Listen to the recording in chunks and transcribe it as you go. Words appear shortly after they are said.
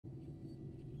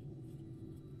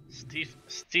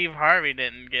Steve Harvey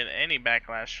didn't get any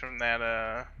backlash from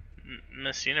that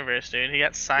Miss Universe dude. He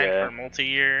got signed for a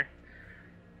multi-year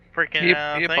freaking He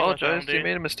thing apologized. with them, He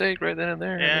made a mistake right then and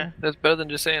there. Yeah. I mean, that's better than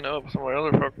just saying, "Oh, some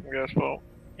other fucking guy's fault."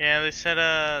 Yeah, they said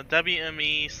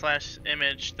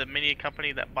WME/Image, the media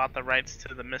company that bought the rights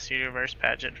to the Miss Universe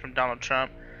pageant from Donald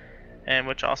Trump, and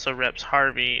which also reps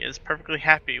Harvey, is perfectly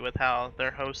happy with how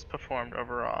their host performed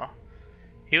overall.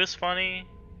 He was funny,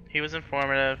 he was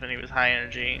informative, and he was high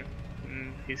energy.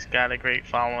 And he's got a great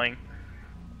following.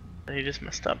 But he just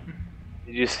messed up.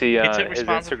 Did you see He took his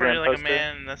responsibility Instagram like a post?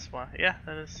 man, and that's why. Yeah,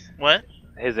 that is. What?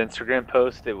 His Instagram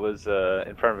post, it was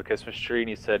in front of a Christmas tree, and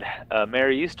he said,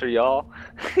 "Merry Easter, y'all."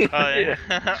 Oh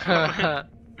yeah.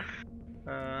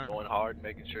 Going hard,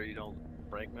 making sure you don't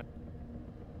break me.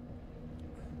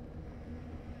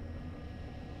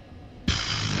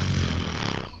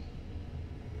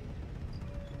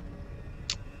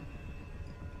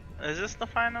 Is this the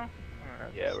final?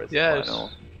 Yeah, it's Yes. the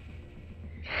final.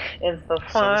 It's the So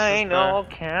final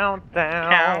this is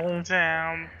countdown.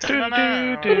 Countdown. Should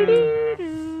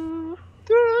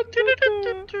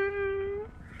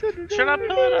I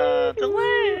put a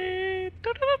delay?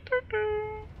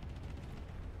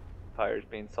 Fire's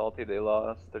being salty, they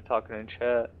lost. They're talking in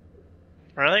chat.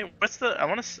 Really? What's the? I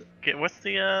want to get. What's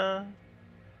the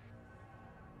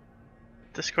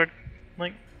Discord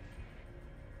link?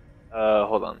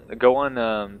 Hold on. Go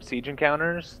on Siege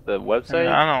Encounters, the website.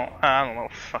 I don't know.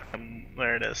 Fucking.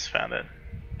 There it is. Found it.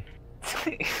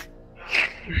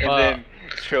 And then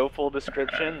show full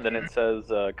description. Then it says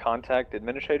contact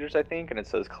administrators, I think, and it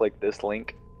says click this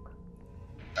link.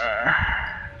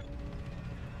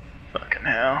 Fucking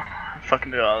hell.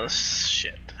 Fucking do all this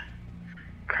shit.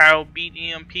 Crowd beat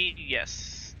EMP?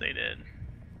 Yes, they did.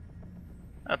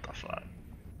 What the fuck?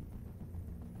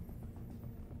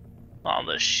 All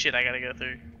this shit I gotta go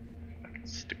through. Fucking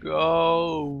stupid.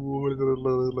 Go.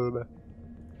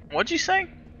 What'd you say?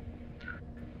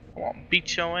 I want to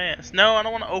beat your ass. No, I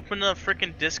don't want to open the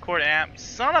freaking Discord app.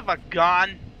 Son of a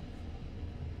gun!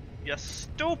 You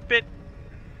stupid!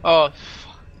 Oh,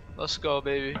 let's go,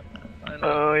 baby.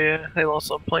 Oh yeah, they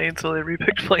lost on plane, so they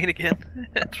repicked plane again.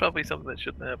 That's probably something that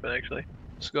shouldn't happen, actually.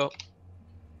 Let's go.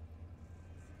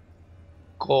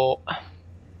 Cool.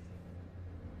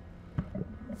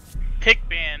 Pick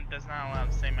band does not allow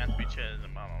the same map to be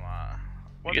chosen, blah blah blah.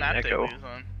 What You get an map they echo. lose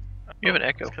on? You have an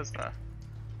echo.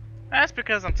 That's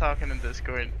because I'm talking in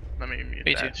Discord. Let me mute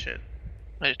Me that too. shit.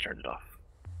 I just turned it off.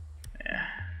 Yeah.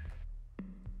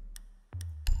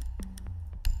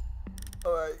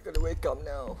 Alright, gotta wake up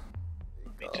now.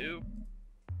 Me too.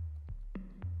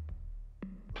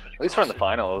 At least we're in the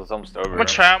final. It's almost over. I'm gonna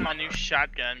try out my new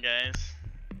shotgun, guys.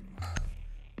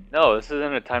 No, this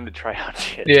isn't a time to try out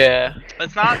shit. Yeah.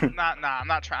 It's not, I'm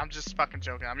not trying. I'm just fucking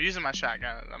joking. I'm using my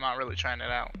shotgun. I'm not really trying it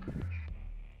out.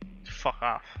 Fuck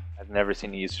off. I've ne's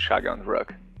seen you use a shotgun with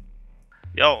Rook.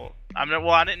 Yo, I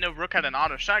didn't know Rook had an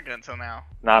auto shotgun until now.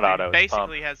 Not It auto. It's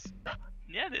basically pump. has.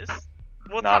 Yeah, it is.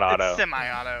 Well, Not it's auto.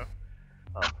 semi-auto.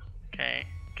 Oh. Okay,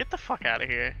 get the fuck out of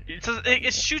here.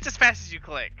 It shoots as fast as you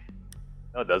click.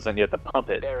 No, it doesn't. You have to pump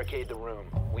it. Barricade the room.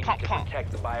 We Pump, need to pump.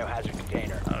 protect the biohazard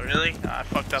container. Oh really? I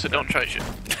fucked up. So don't try shit.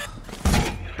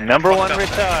 Number one Fucked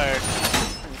up.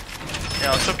 retard.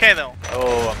 Yeah, it's okay though.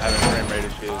 Oh, I'm having frame rate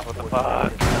issues. What the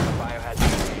fuck? Biohazard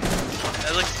container.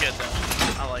 It looks good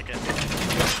though. I like it.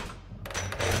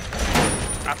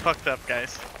 I fucked up,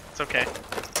 guys. It's okay.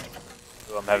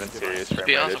 Oh, I'm having serious frame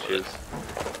be rate honest with issues.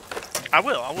 I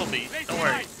will be. Don't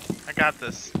worry. I got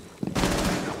this.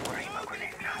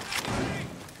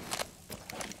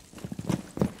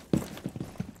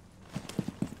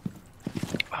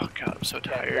 Oh god, I'm so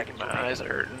tired. My eyes are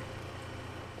hurting.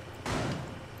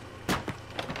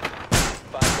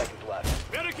 5 seconds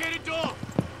left. Barricaded door!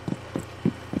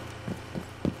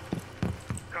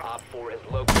 Op 4 has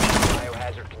located the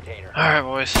biohazard container. Alright,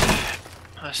 boys.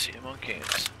 I see him on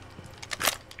cams.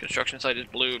 Construction site is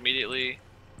blue immediately.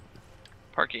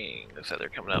 Parking. Looks like they're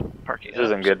coming up. Parking. This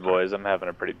isn't good, boys. I'm having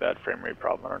a pretty bad frame rate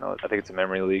problem. I don't know. I think it's a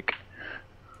memory leak.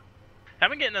 I've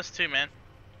been getting us too, man.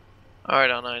 Alright,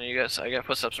 L9, you guys. I got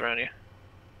footsteps around you.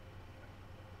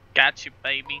 Got you,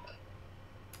 baby.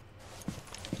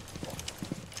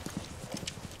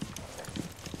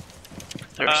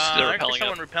 They're There's repelling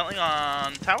someone up. repelling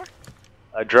on tower.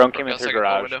 Drone came in Got through second floor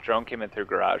garage. window. Drone came in through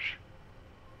garage.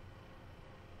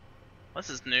 This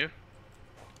is new.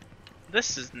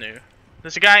 This is new.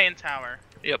 There's a guy in tower.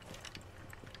 Yep,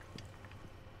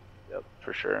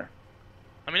 for sure.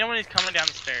 Let me know when he's coming down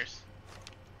the stairs.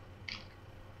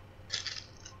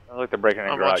 I look, they're breaking in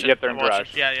I'm garage. watching, Yep, they're in I'm watching.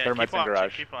 garage. Yeah, yeah. Thermites Keep in watching.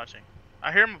 garage. Keep watching.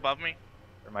 I hear him above me.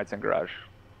 Thermites in garage.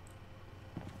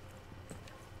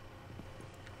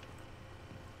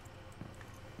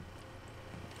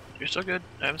 You're still good.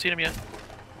 I haven't seen him yet.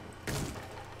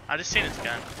 I just seen his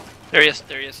gun. There he is.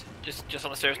 There he is. Just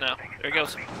on the stairs now. There he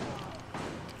goes.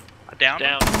 Down.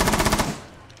 Down.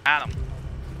 At him.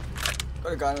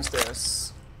 Got a guy on the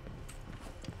stairs.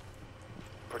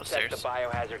 Protect the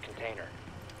biohazard container.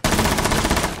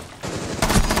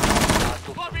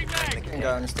 And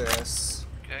guy on the stairs.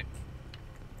 Okay.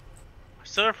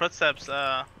 Still hear footsteps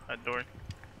at door.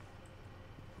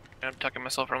 I'm tucking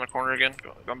myself around the corner again.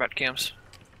 Going back to cams.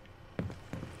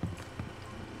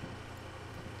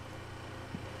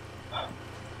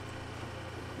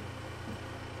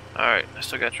 Alright, I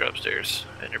still got your upstairs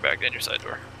and your back and your side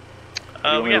door.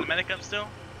 We got medic up still?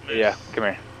 Moose Yeah, come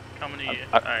here. coming to you.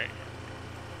 I- Alright.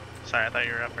 Sorry, I thought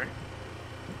you were upper.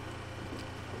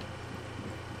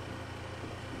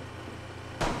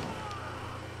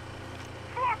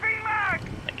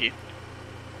 Thank you.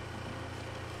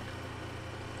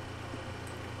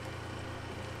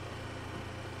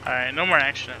 Alright, no more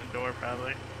action at the door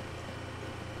probably.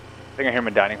 I think I hear him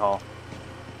in dining hall.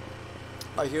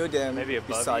 I hear them Maybe above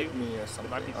beside you? me or It something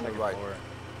might be on the second right. floor.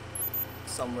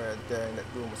 Somewhere there in that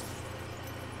room.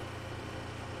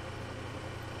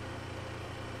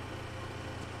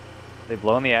 They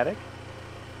blow in the attic?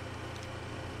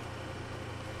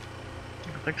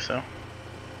 I think so.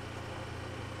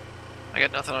 I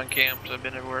got nothing on cams. I've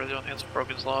been everywhere. The only thing that's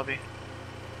broken is lobby.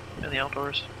 And the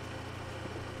outdoors.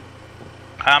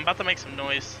 I'm about to make some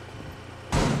noise.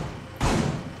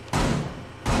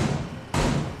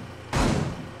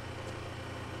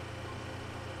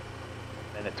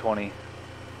 Minute 20.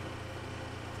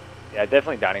 Yeah,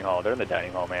 definitely dining hall. They're in the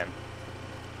dining hall, man.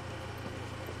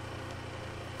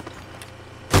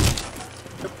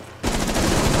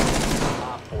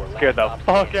 Scared the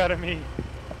fuck out of me.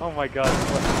 Oh my god.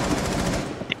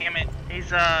 Damn it. He's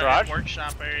Garage? in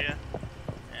workshop area.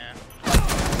 Yeah.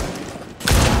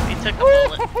 He took a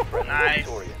bullet. Nice.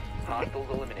 Hostiles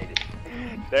eliminated.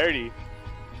 Dirty.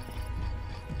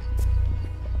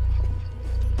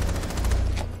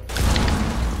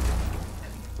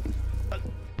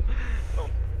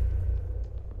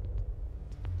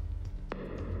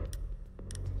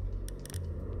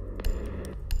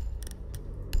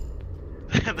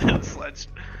 That sledge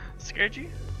scared you?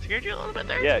 Scared you a little bit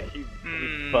there? Yeah, he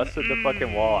busted the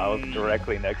fucking wall I was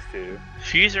directly next to.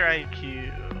 Fuser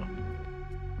IQ.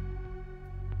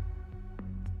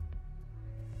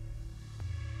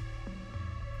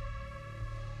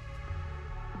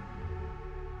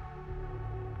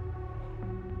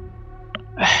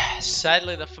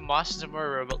 Sadly, the FAMAS are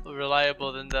more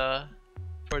reliable than the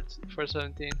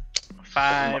 417.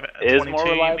 5 Is 22, more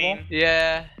you reliable? mean?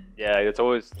 Yeah. Yeah, it's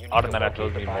always You need to automatic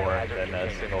locate tells me the more biohazard than a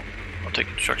container. single. I'll take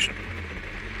instruction.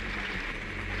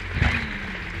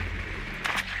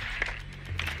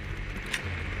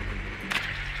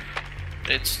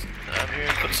 It's I'm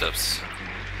hearing footsteps.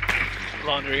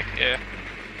 Laundry, yeah.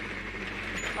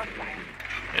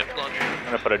 Yep, laundry. I'm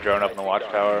gonna put a drone up in the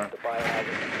watchtower. The biohazard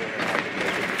container has been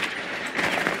located.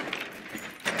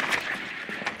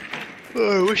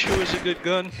 Oh, I wish it was a good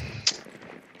gun.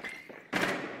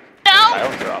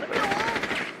 Silence drop it.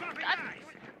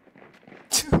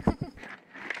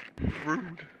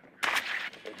 Rude.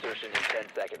 Insertion in 10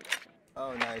 seconds.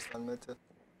 Oh, nice. 1 minute.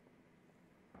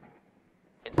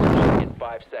 Insertion in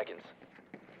 5 seconds.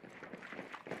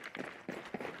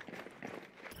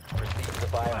 Proceed to the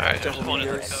biohazard Alright, there's one in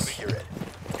container there. and secure it.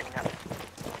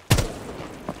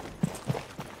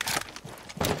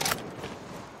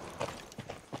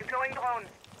 Deploying drone.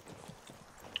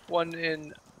 One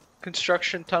in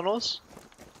construction tunnels,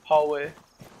 hallway.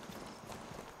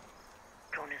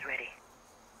 Drone is ready.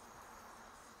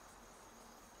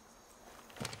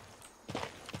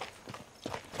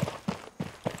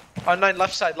 On 9,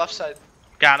 left side, left side.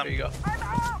 Got There you him. go.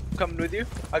 I'm coming with you.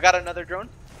 I got another drone.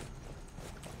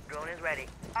 Drone is ready.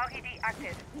 RED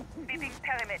active. Beeping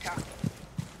perimeter.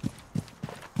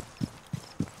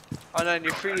 On 9,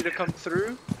 you're free to come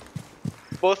through.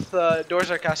 Both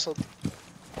doors are castled.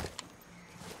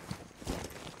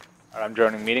 Alright, I'm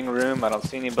droning meeting room. I don't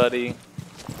see anybody.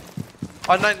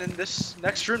 On 9, in this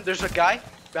next room, there's a guy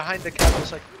behind the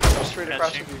cameras, like straight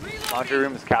across Gotcha. from you. Laundry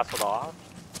room is castled off.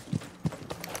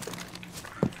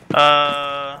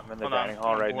 I'm I'm in the dining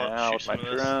hall right now with my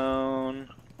drone.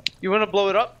 You want to blow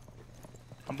it up?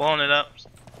 I'm blowing it up.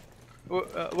 Wait, You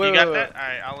got wait, that? wait.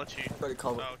 Alright, I'll let you. Is Ready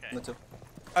cover. Oh, okay. Metal.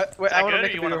 Wait, that I want to good, or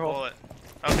make a you wanna bigger hole. blow it?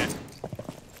 Okay.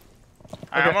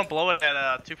 Alright, I'm gonna blow it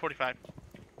at 245.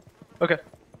 Okay.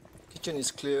 Kitchen is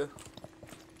clear.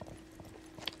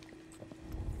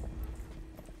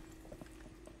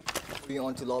 Moving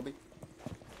on to lobby.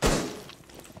 Let's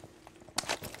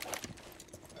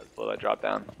blow that drop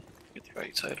down.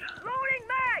 Right side. Loading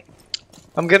mag!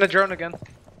 I'm gonna drone again.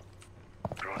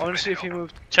 I wanna see if he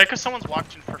moved. Check if someone's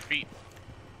watching for feet.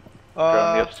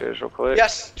 Drone the upstairs real quick.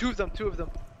 Yes, two of them.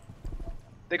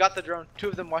 They got the drone. Two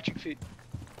of them watching feet.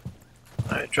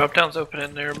 Alright, drop down's open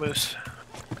in there, Moose.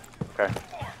 Okay.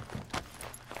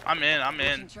 I'm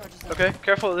in. Okay,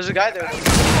 careful. There's a guy there.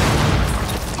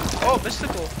 Oh,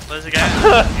 mystical. There's a guy.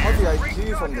 How did I hear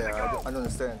you from there? I don't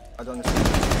understand. I don't understand.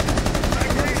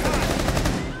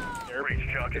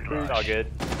 It's all good.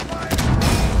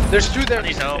 There's two there. I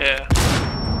need help. Yeah.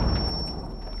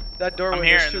 That doorway. I'm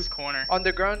here there's in two. this corner. On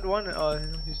the ground one. Oh,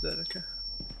 he's dead. Okay.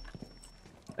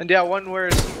 And yeah, one where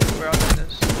Austin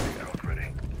is.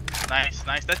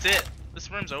 Nice. That's it. This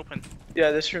room's open.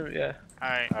 Yeah, this room. Yeah.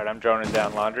 Alright. Alright, I'm droning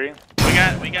down laundry. We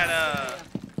got One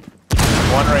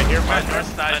right here, my my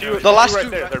north side. Two- The last right two.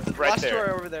 there, they're The right last two there.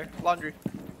 are over there. Laundry.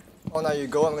 Oh, now you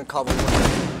go. I'm gonna cover.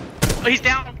 Oh, he's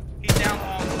down. He's down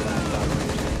long.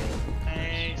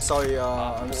 Nice. Sorry.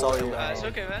 I'm sorry. It's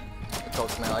okay, man.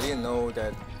 Coach, man. I didn't know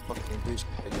that fucking bitch.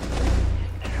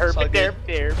 Herb all there, good.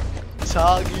 there.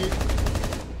 Soggy.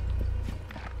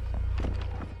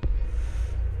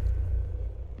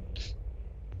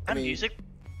 That mean- music.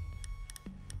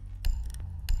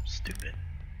 Stupid.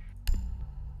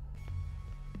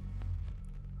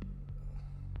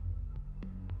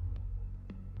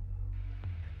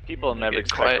 People never Get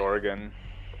expect quiet. Oregon.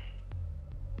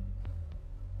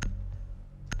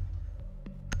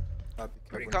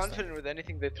 Pretty confident with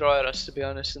anything they throw at us, to be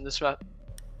honest, in this map.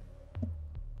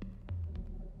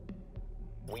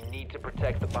 We need to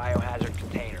protect the biohazard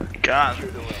container. God.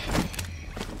 Secure the room.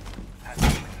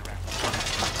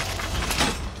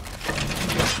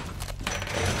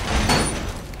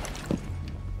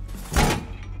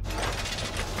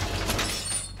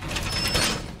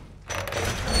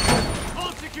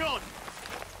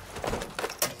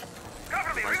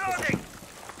 Cover me, reloading!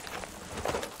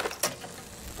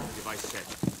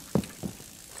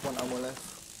 One ammo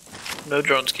left. No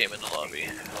drones came in the lobby.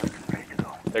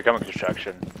 They're coming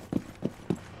construction.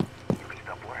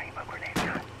 Stop worrying about grenades.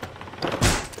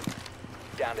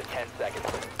 Down to 10 seconds.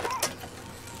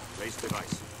 Raise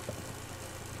device.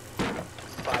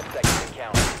 5 seconds to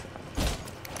count.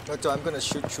 Doctor, I'm gonna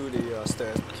shoot through the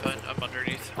stairs. That's fine, I'm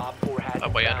underneath. Op 4 has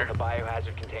I'm way found under. the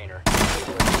biohazard container.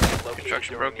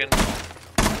 Construction broken.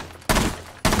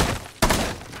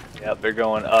 Yep, they're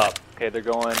going up. Okay, they're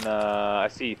going, I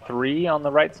see 3 on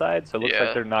the right side, so it looks Yeah.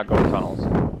 like they're not going tunnels.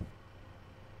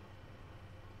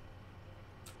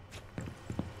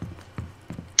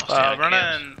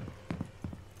 Running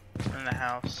in the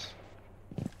house.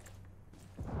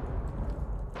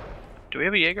 Do we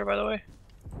have a Jaeger, by the way?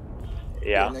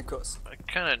 Yeah. Necros. I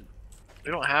kinda... We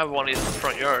don't have one in the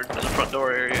front yard, in the front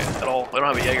door area at all. We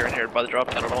don't have a Jaeger in here by the drop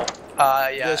down at all.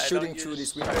 Yeah. They're I shooting don't through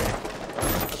use- this window.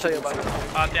 I'll tell you about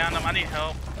it. Down them. I need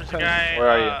help. There's a Okay. guy. Where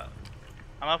are you?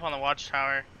 I'm up on the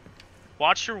watchtower.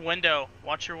 Watch your window.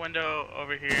 Watch your window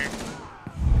over here.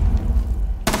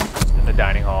 In the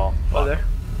dining hall. Oh, there.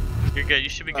 You're good. You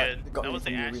should be Alright, good. they got That me was the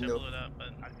from your ash that window. blew it up, but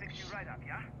I'll fix you right up,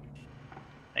 yeah?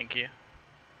 thank you.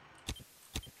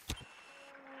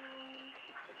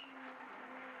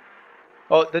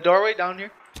 Oh, the doorway down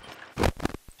here.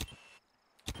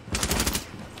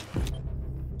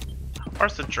 How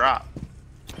far's the drop?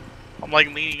 I'm like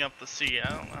leaning up the sea. I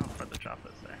don't know how far the drop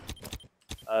is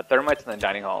there. Thermite's in the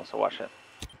dining hall, so watch it.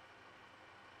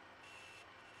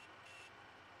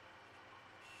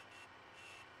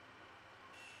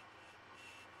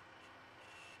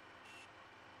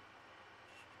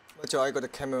 Doctor, I got a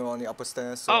camera on the upper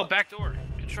stairs. So Oh, back door.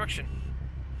 Construction.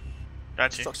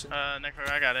 Got you. Construction. Necro,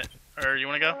 I got it. Or you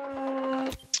wanna go?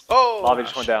 Oh. Lobby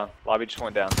just went down. Lobby just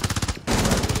went down.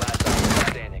 Last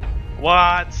operator standing.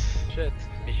 What? Shit.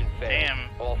 Mission failed. Damn.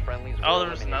 All friendlies were Oh, there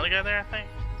was eliminated. another guy there, I think.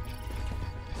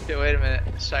 Okay, wait a minute.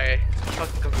 Sorry. I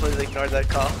fucking completely ignored that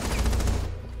call.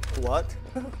 What?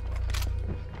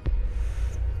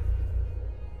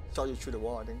 Shot you through the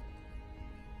wall, I think.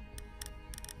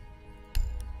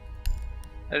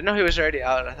 I didn't know he was already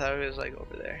out. I thought he was like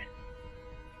over there.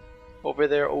 Over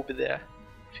there.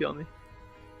 Feel me?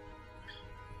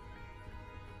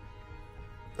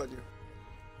 Got you.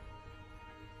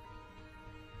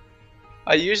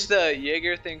 I use the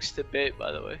Jaeger things to bait,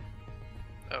 by the way.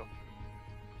 Oh.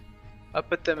 I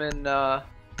put them in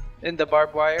the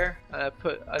barbed wire, and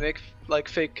I make like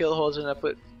fake kill holes, and I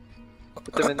put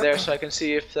them in there so I can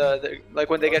see if like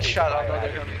when they get shot, I'll know they're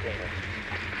Biohazard coming. container.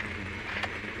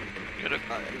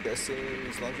 I'm guessing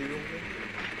it's laundry room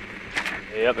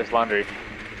here. Yep, it's laundry.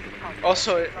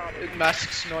 Also, it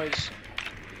masks noise.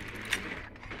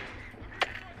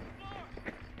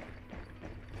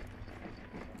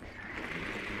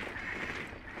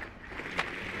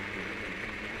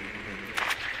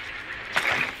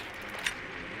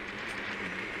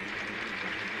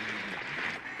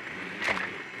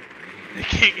 They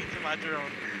can't get to my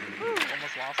drone. Woo,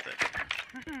 almost lost it.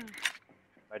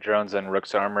 My drone's in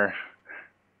Rook's armor.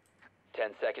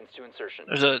 10 seconds to insertion.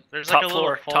 There's top like a little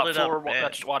floor, folded up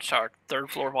bed. watchtower, 3rd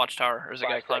floor watchtower. There's a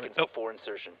guy 5 climbing. seconds before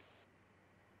insertion.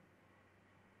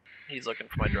 He's looking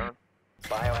for my drone.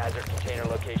 Biohazard container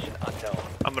location unknown.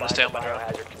 I'm gonna stay on my drone.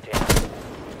 Biohazard container.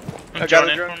 I got Drone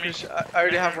a in drone. for me? 'Cause I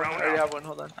already have one. I already have one.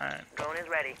 Hold on. Alright. Drone is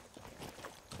ready.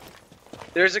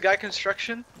 There's a guy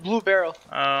construction. Blue barrel.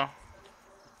 Oh.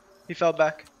 He fell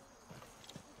back.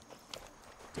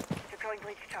 Deploying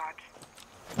breach charge.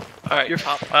 Alright, You're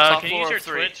top Can you floor use your of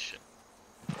 3. Twitch?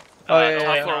 Oh, yeah,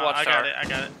 top yeah, floor I got watchtower. it. I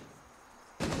got it.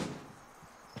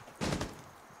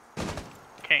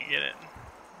 Can't get it.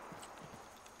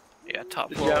 Yeah, top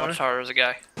Did floor you have her? watchtower. There's a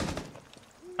guy.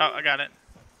 Oh, I got it.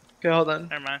 Okay, hold on.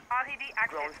 Never mind. RTD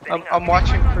active. I'm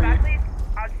watching for you.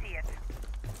 I'll see it.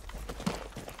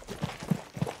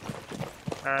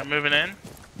 Alright, moving in.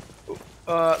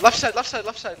 Left side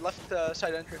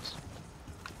side entrance.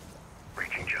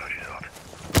 Breaching charges out.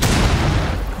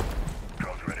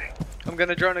 Drone's ready. I'm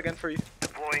gonna drone again for you.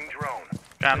 Deploying drone.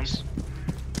 Got him.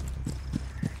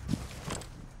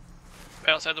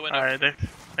 Right outside the window. Alright,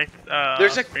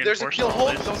 There's a reinforced kill all hole.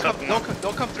 this Don't stuff come more.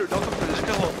 through. There's a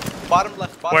kill hole. Bottom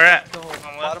left. Bottom Where left, at? kill hole.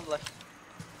 On left? Bottom left.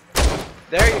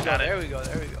 There you go. Got it. There we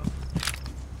go.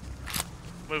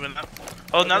 Moving up.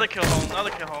 Oh, another kill hole. Another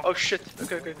kill hole. Oh shit.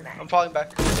 Okay. I'm falling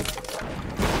back.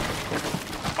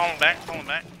 Falling back.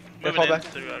 Yeah, Moving fall in back. to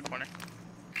the corner.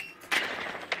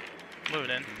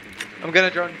 Moving in. I'm gonna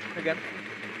drone again.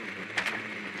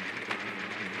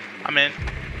 I'm in.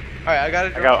 Alright, I got a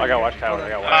I drone. got for you. watchtower. Hold I on.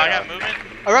 got I watchtower. got movement.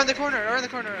 Around the corner.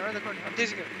 I'm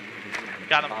tasing him.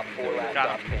 Got him. Op 4 last Got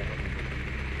stop him. standing.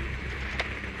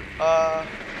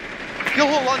 Kill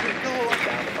hole London. Found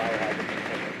the biohazard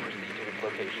container. Proceed to its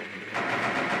location.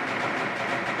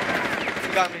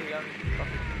 He got me. Fuck.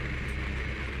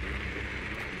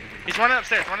 He's running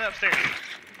upstairs.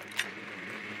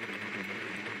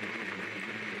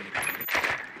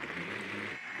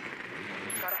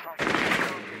 Got a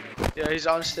hostage. Yeah, he's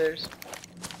on stairs.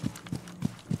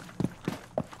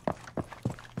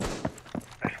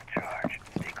 Special charge.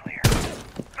 Stay clear.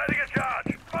 Setting a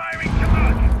charge. Firing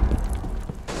charge.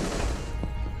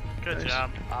 Good Nice.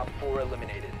 job. Op 4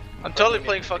 eliminated. I'm totally Friendly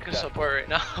playing mission fucking successful. support right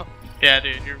now. Yeah,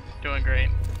 dude, you're doing great.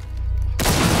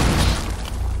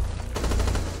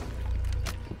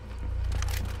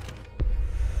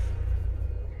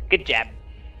 Good job.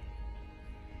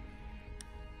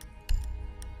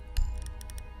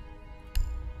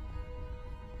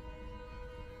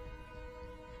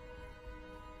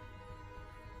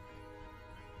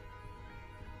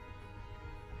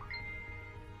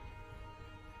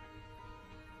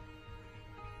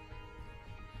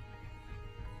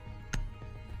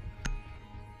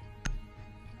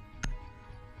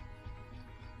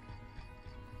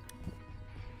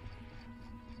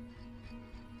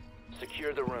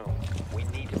 Secure the room. We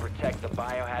need to protect the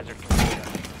biohazard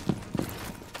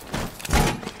container.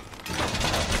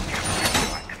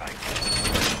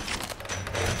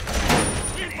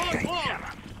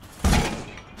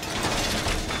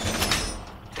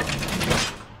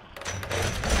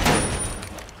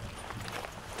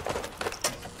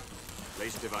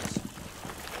 Place device.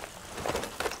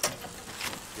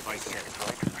 Device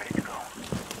set. Ready to go.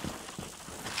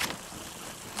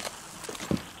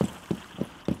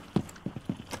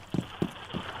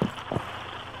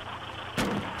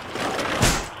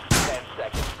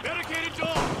 Barricaded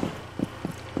door.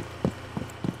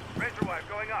 Razor wire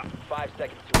going up. 5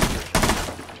 seconds to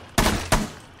insertion.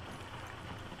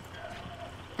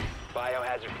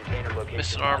 Biohazard container location.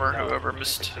 Missed an armor, unknown. whoever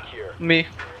missed. Secure. Me.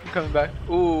 I'm coming back.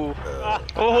 Ooh.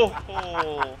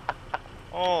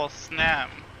 Oh, snap.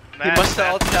 He must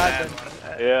have ulted bad. out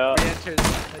then. Yeah. Re-entered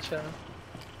that channel.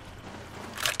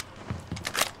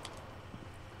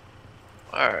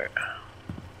 Alright.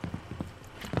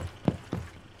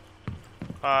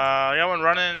 Yeah, one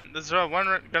running. There's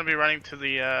one gonna be running to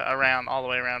the around, all the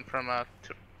way around from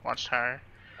to Watchtower.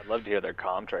 I'd love to hear their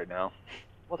comms right now.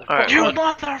 Alright, You one-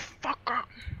 motherfucker!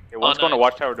 Hey, one's Oh, going to nice.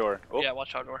 watchtower door. Oh, Yeah,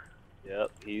 watch out door. yep.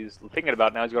 He's thinking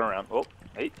about it now. He's going around. Oh,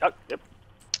 hey, yep.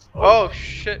 Oh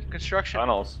shit, construction.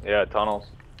 Tunnels. Yeah, tunnels.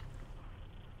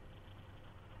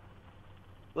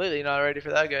 Completely not ready for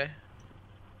that guy.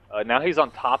 Now he's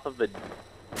on top of the.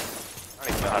 I don't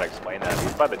even know how to explain that.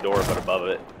 He's by the door, but above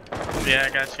it. Yeah,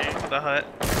 I got you. The hut.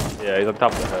 Yeah, he's on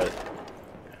top of the hut.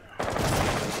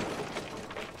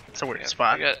 It's a weird Yeah,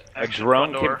 spot. I got A action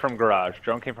drone front door. came from garage.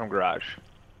 Drone came from garage.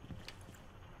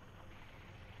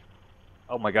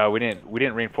 Oh my god, we didn't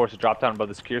reinforce the drop down above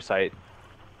the secure site.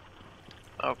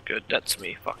 Oh, good. That's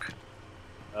me. Fuck.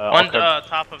 One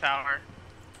top of tower.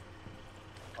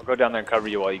 I'll go down there and cover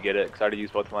you while you get it, because I already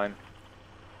used both mine.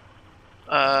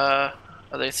 Are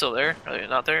they still there? Are they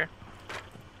not there?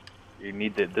 You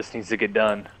need to, this needs to get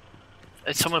done.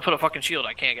 Someone put a fucking shield,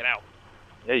 I can't get out.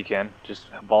 Yeah, you can. Just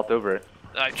vault over it.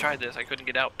 I tried this, I couldn't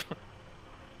get out.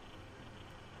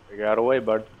 Figure out a way,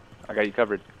 bud. I got you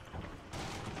covered.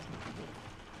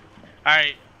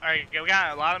 Alright, we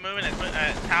got a lot of movement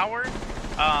at tower.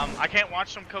 I can't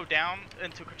watch them go down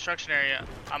into construction area.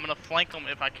 I'm gonna flank them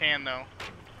if I can, though.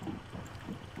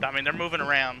 I mean, they're moving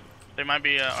around. They might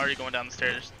be already going down the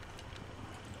stairs.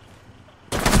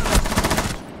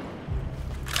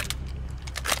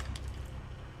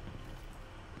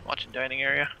 Watching dining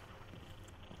area.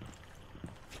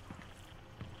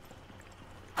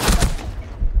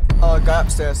 Guy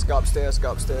upstairs, go upstairs,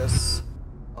 go upstairs.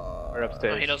 Or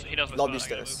upstairs. He knows the Lobby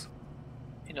spot, I gotta stairs.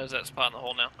 move. He knows that spot in the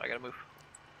hole now, I gotta move.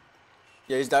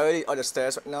 Yeah, he's directly on the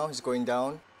stairs right now, he's going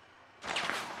down.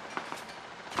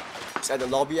 He's at the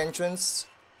lobby entrance.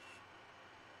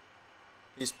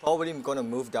 He's probably gonna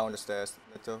move down the stairs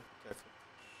later. Careful.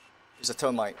 He's a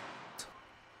termite.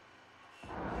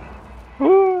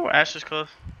 Ooh, Ash is close.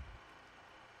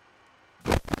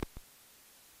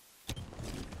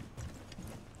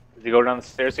 Did he go down the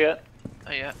stairs yet?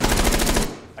 Oh yeah.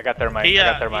 I got their mic. He,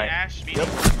 I got their he mic. Ash me.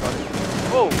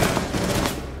 Whoa!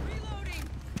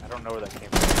 I don't know where that came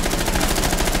from.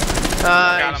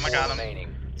 I got him.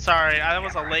 Remaining. Sorry, that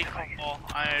was a late call.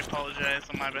 I apologize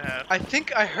on my behalf. I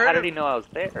think I heard How did him. he know I was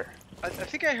there? I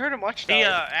think I heard him watch He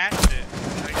tower. ashed it.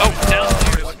 Oh,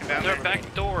 downstairs! looking down Their there.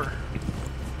 back door.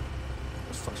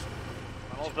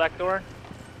 Tunnel's back door?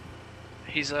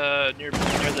 He's near the,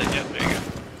 yeah, there you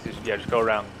go. Yeah, just go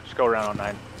around. Just go around on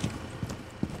 9.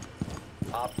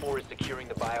 Op 4 is securing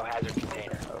the biohazard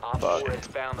container. Op fuck. 4 has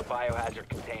found the biohazard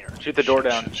container. Shoot the door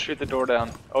down. Shoot the door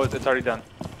down. Oh, it's already done.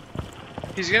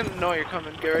 He's gonna know you're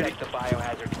coming. Get ready. Protect the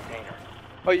biohazard container.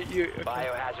 Oh, you. Okay.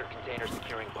 Biohazard container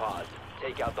securing pods.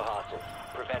 Take out the hostiles.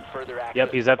 Prevent further access.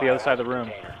 Yep, he's to at the other side of the biohazard room.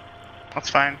 container. That's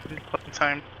fine. Plenty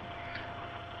time.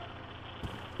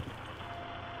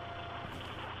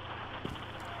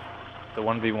 The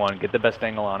 1v1. Get the best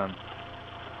angle on him.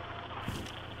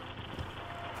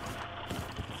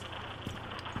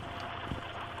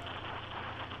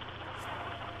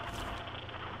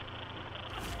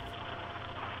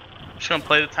 Just gonna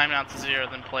play the timeout to 0,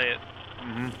 then play it.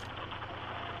 Mm-hmm.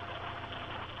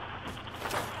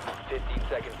 15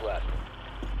 seconds left.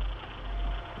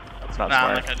 That's not Nah, I'm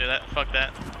smart. not gonna do that. Fuck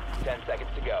that. 10 seconds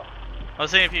to go. I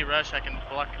was saying if he rush, I can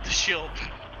block the shield.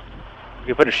 You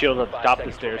can put a shield at the 5 top of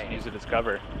the seconds stairs and remaining. use it as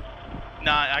cover.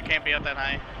 Nah, I can't be up that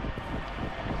high.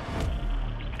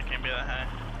 I can't be that high.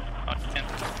 Oh,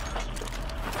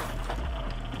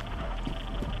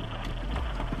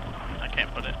 I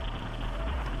can't put it.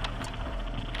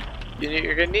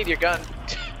 You're gonna need your gun.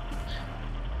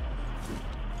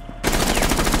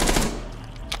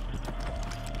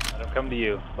 Let him come to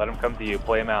you. Let him come to you.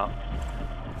 Play him out.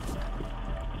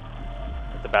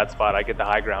 It's a bad spot. I get the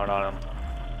high ground on him.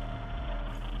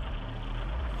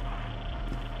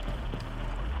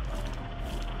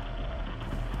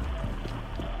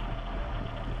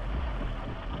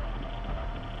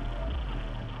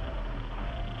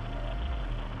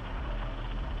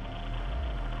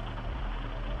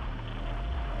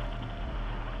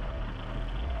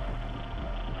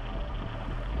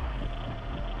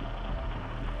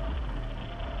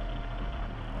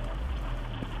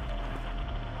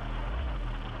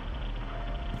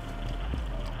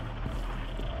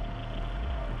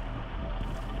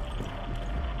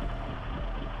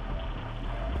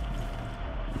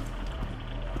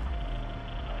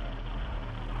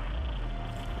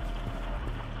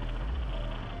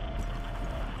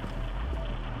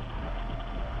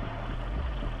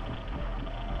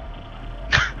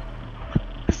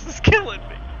 This is killing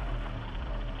me.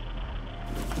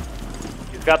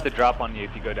 He's got the drop on you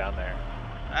if you go down there.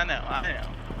 I know. I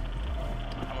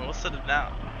mean, we'll sit it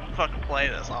down. We'll fucking play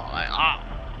this all night. Ah.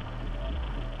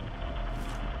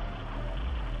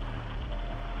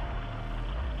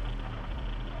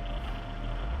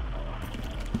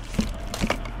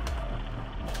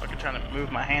 Fucking trying to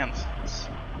move my hands.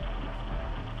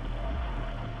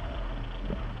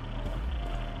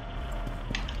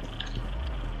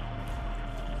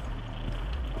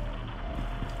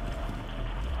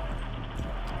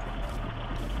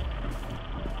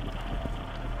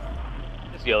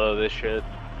 Just yellow this shit.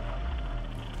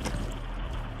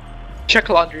 Check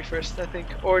laundry first, I think,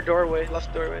 or doorway,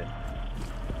 left doorway.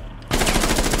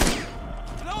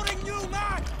 Loading new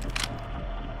mag!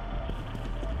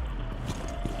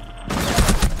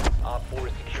 Op 4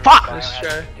 is securing Fuck! the Nice biohazard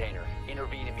try. container.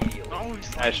 Intervene Oh,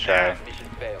 he's Nice try. Mission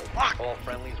failed. Fuck. All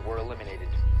friendlies were eliminated.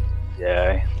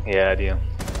 Yeah, I do.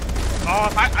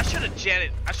 Oh, I should have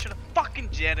jetted. I should have fucking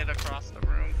jetted across the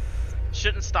room.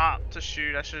 Shouldn't stop to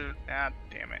shoot. I should have. Ah,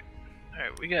 damn it.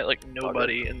 Alright, we got like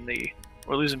nobody in the.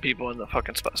 We're losing people in the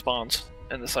fucking spawns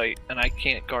in the site, and I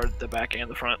can't guard the back and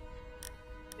the front.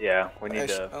 Yeah, we need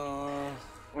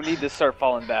to start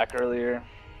falling back earlier.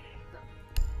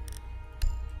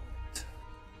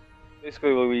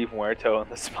 Basically, we leave Muerto in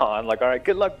the spawn. Like, all right,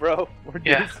 good luck, bro. We're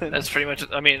Yeah, decent. that's pretty much.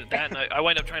 I mean, that night I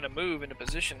wind up trying to move into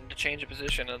position to change a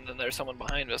position, and then there's someone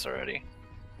behind us already.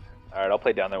 All right, I'll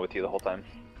play down there with you the whole time.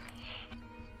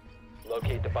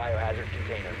 Locate the biohazard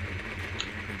container.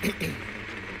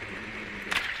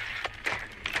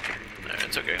 Alright,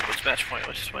 it's okay. Let's match point.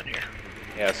 Let's just win here.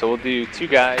 Yeah, so we'll do 2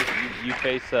 guys. You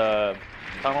face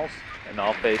tunnels, and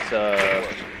I'll face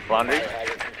laundry,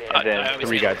 Biohazard container. and then I always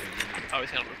 3 handle- guys. I always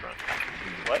handle the front.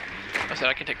 What? I said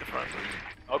I can take the front.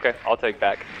 Okay, I'll take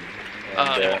back.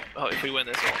 And, If we win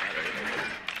this, it won't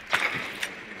matter.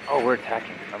 oh, we're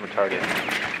attacking. I'm retarded.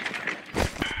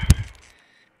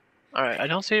 Alright, I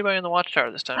don't see anybody in the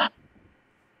watchtower this time.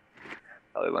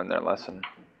 Probably learned their lesson.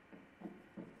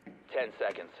 10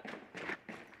 seconds.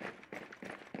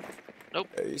 Nope.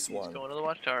 There is He's one. going to the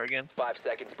watchtower again. 5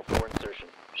 seconds before insertion.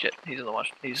 Shit, he's in the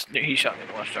watch. He shot me in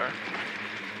the watchtower.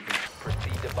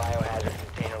 Proceed to biohazard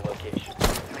container location.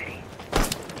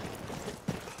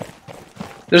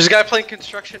 There's a guy playing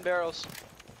construction barrels.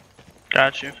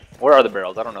 Got you. Where are the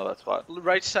barrels? I don't know that spot.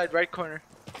 Right side, right corner.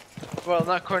 Well,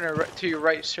 not corner, right, to your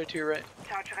right, straight to your right.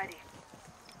 Charge ready.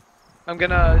 I'm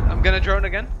gonna drone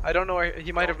again. I don't know where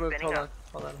he might have moved. Spinning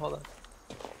Hold on.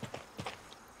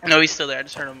 No, he's still there. I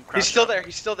just heard him. He's crouch still up. there.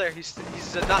 He's still there. He's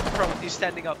not prone. He's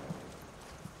standing up.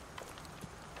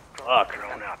 Fuck.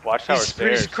 Watchtower He's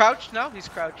stairs. crouched now. He's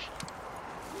crouched.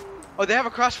 Oh, they have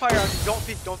a crossfire on you. Don't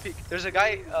peek. Don't peek. There's a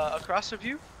guy across of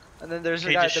you, and then there's a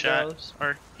He guy at just the shot. barrels.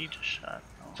 Or he just shot.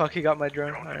 Oh. Fuck, he got my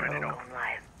drone. Drone's Alright, ready to hold go on.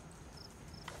 live.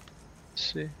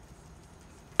 Let's see.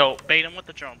 Oh, bait him with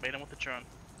the drone. Bait him with the drone.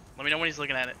 Let me know when he's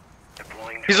looking at it.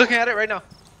 Deploying He's drone. looking at it right now.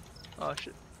 Oh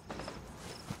shit.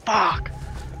 Fuck.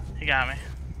 He got me.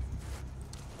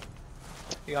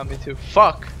 He got me too.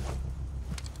 Fuck.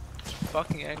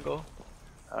 Fucking angle.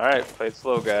 Alright, play it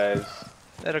slow, guys.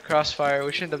 They had a crossfire.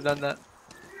 We shouldn't have done that.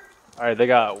 Alright, they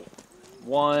got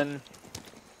 1.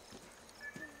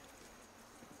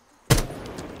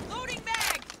 Loading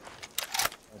bag.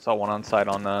 I saw 1 on site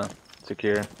on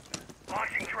secure.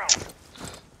 Launching drone.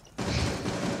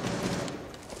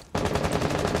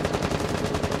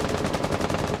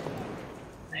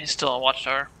 He's still on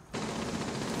watchtower.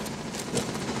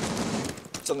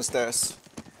 It's on the stairs.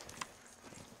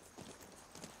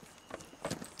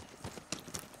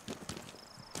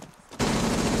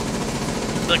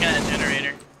 He's looking at a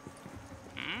generator.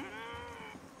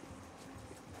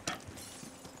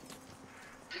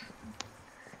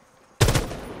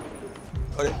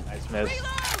 Okay. Nice miss.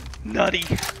 Nutty.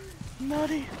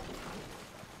 Nutty.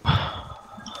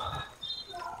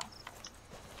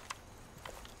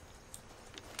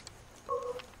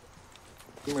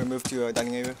 I'm gonna move to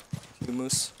dining area. To the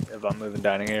moose. If I'm moving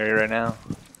dining area right now.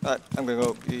 Alright, I'm gonna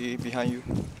go behind you.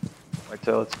 Wait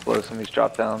till let's blow some of these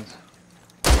drop downs.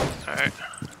 Alright.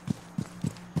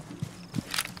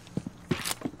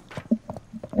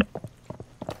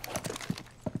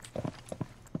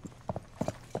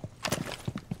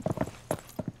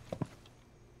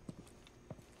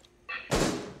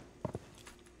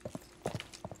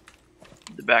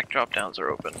 The back drop downs are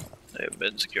open. They haven't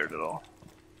been secured at all.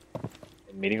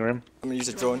 Meeting room. I'm gonna use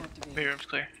a drone. Meeting room's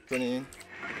clear. Droning in.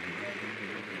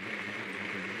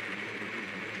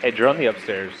 Hey, drone the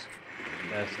upstairs.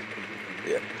 Yes.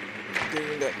 Yeah.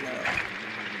 Doing that now.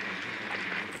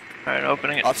 Alright,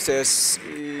 opening it. Upstairs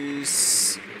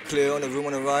is clear on the room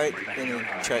on the right. Then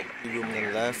check the room on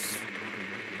the left.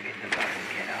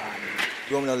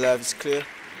 Room on the left is clear.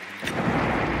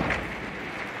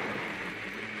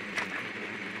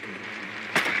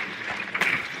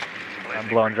 I'm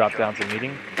blowing drop downs in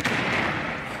meeting.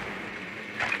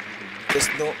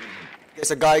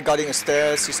 There's a guy guarding the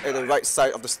stairs. He's at the right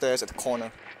side of the stairs at the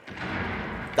corner.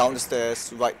 Down the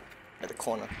stairs, right at the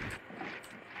corner.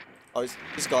 Oh,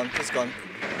 he's gone. He's gone.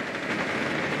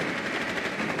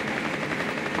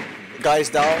 The guy is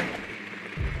down.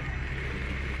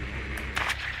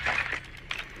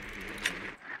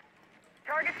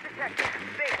 Targets detected.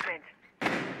 Basement.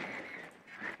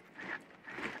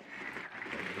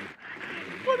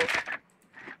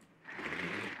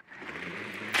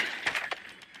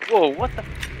 Whoa, what the?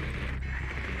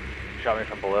 Shot me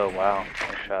from below. Wow,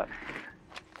 nice shot.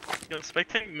 Yo,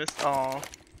 spectate missed. Oh.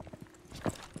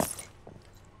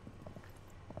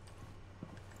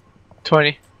 20.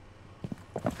 You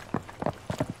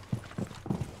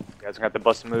guys gonna have to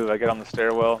bust a move. I get on the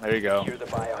stairwell. There you go. Secure the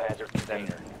biohazard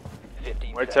container.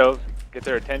 15 Right, seconds. so get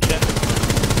their attention.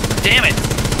 Damn it!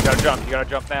 You gotta jump. You gotta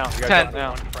jump now. You gotta 10. jump now.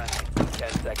 One friendly. 10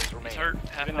 seconds remaining. Hurt.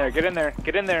 Get in there. Get in there.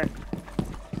 Get in there.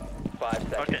 5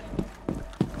 seconds. Fuck it.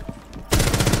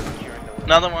 Securing the room.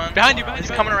 Another one. Behind you, behind He's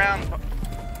you, coming around.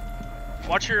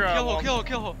 Watch your Kill hole, wall. kill hole,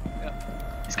 kill hole.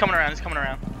 He's coming around. He's coming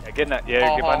around. Yeah, get in that. Yeah,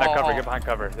 get behind that cover. Get behind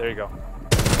cover. There you go.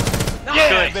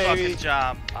 Good baby. fucking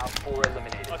job. Op 4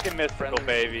 eliminated. Fucking mystical,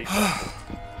 baby.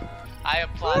 I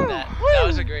applaud that. That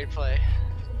was a great play.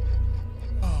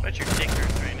 Bet your dick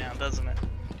hurts right now, doesn't it?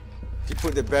 He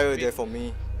put the barrier there for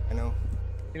me. I know.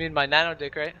 You mean my nano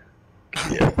dick, right? I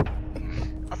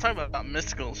was talking about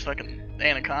Mystical's fucking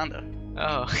anaconda.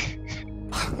 Oh.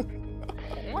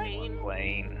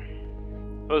 Plane.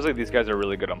 Supposedly these guys are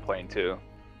really good on plane too.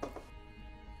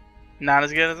 Not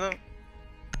as good as it.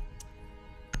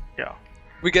 Yo.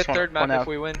 We get Just wanna third map point if out-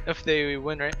 we win. If they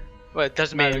win, right? Well, it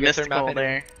doesn't Me matter. and We get third map Mystical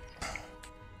anyway.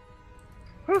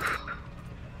 there.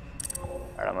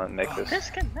 Alright, I'm gonna make this.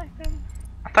 Disconnected.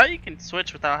 I thought you can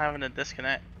switch without having to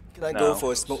disconnect. Can I No. go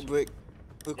for a smoke break?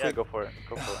 Real Yeah, quick? go for it.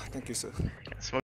 Go for it. Thank you, sir.